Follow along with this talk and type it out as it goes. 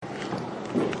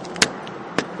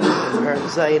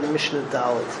Zayin Mishnah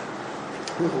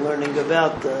Dalet. We're learning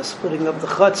about splitting up the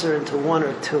chutzner into one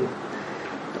or two.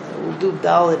 We'll do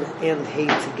Dalet and Hay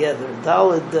together.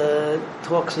 Dalet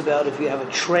talks about if you have a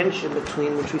trench in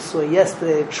between, which we saw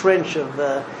yesterday, a trench of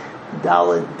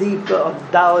Dalet deep, of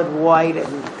Dalet wide,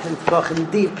 and 10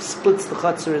 tefachim deep, splits the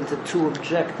chutzner into two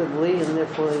objectively, and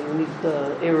therefore you need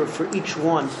the area for each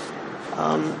one.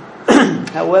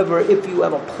 However, if you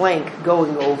have a plank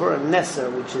going over, a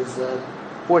nesser, which is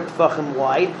 4 tefachim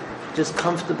wide, just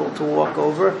comfortable to walk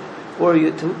over, or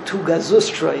you two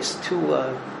gazustros, two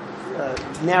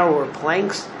narrower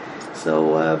planks.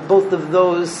 So both of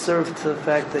those serve to the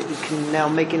fact that you can now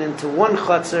make it into one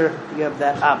chutzner. You have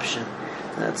that option.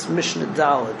 That's Mishnah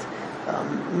Dalet.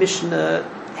 Mishnah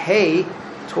Hay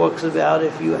talks about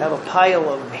if you have a pile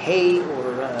of hay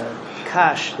or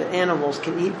kash the animals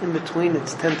can eat in between,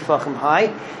 it's 10 tefachim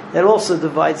high. That also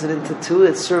divides it into two.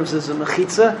 It serves as a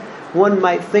mechitza. One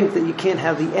might think that you can't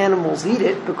have the animals eat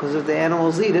it, because if the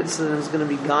animals eat it, so then it's going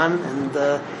to be gone, and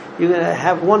you're going to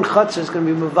have one chutzner is going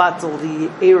to be mevatel the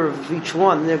eruv of each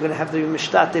one. They're going to have to be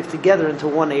mishtatev together into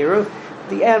one eruv.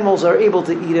 The animals are able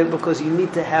to eat it because you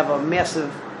need to have a massive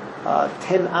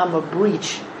 10 amma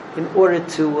breach in order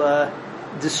to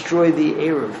destroy the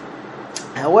eruv.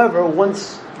 However,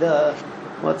 once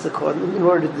in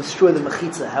order to destroy the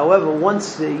mechitza. However,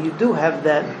 once you do have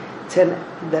that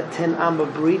 10 amma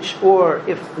breach, or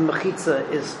if the mechitza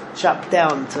is chopped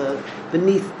down to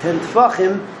beneath 10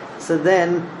 tefachim, so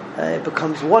then it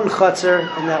becomes one chutzner,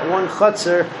 and that one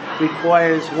chutzner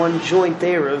requires one joint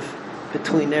eruv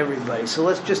between everybody. So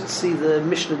let's just see the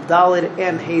Mishnah Dalet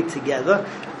and Hay together.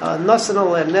 Nasan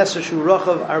al nesser shu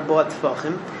rochav arba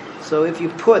tefachim. So if you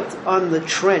put on the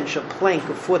trench a plank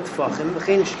of 4 tefachim,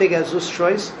 v'chein shtei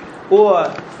gazustros,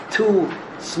 or two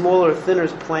smaller, thinner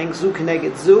planks, zu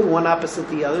keneged zu, one opposite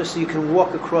the other, so you can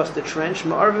walk across the trench.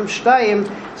 Ma'arvim shtayim,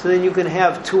 so then you can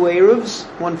have two eruvs,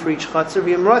 one for each chutzner.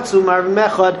 V'yamratzu ma'arvim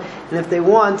echad, and if they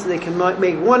want, they can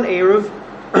make one eruv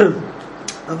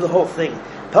of the whole thing.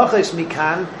 Pachos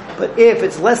mikan, but if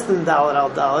it's less than Dalet al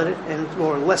Dalet,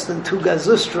 or less than 2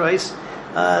 gazustros,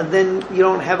 then you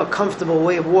don't have a comfortable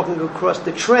way of walking across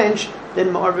the trench, then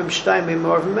ma'arvim shtayim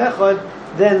ma'arvim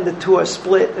echad, then the two are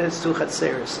split and it's 2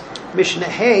 chatzeres. Mishnah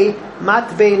Hay,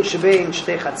 mat bein shebein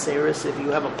shtei chatzeres, if you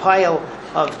have a pile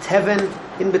of teven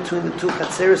in between the 2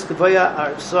 chatzeres, kavaya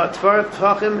are tvar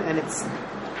tefachim, and it's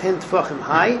 10 tefachim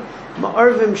high,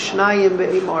 ma'arvim shnayim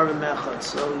be'im ma'arvim echad.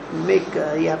 So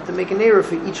you have to make an eruv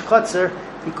for each chutzner,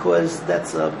 because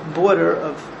that's a border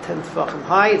of 10 tefachim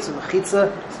high, it's a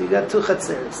mechitza, so you got 2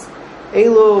 chatzeres.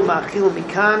 Elu machilim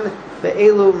mikan,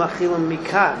 ve'elu machilim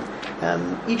mikan.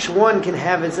 Each one can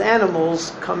have its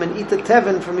animals come and eat the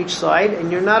teven from each side,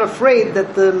 and you're not afraid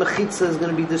that the mechitza is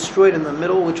going to be destroyed in the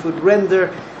middle, which would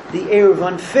render the eruv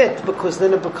unfit, because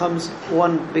then it becomes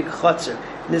one big chutzner.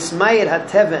 Nismayed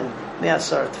ha-teven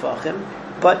me'asar tefachim,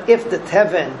 but if the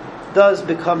teven does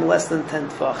become less than 10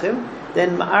 tefachim,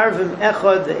 then ma'arvim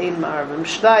echad ve'ein ma'arvim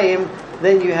shtayim,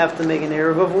 then you have to make an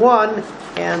eruv of 1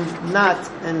 and not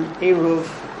an eruv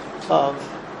of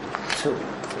 2.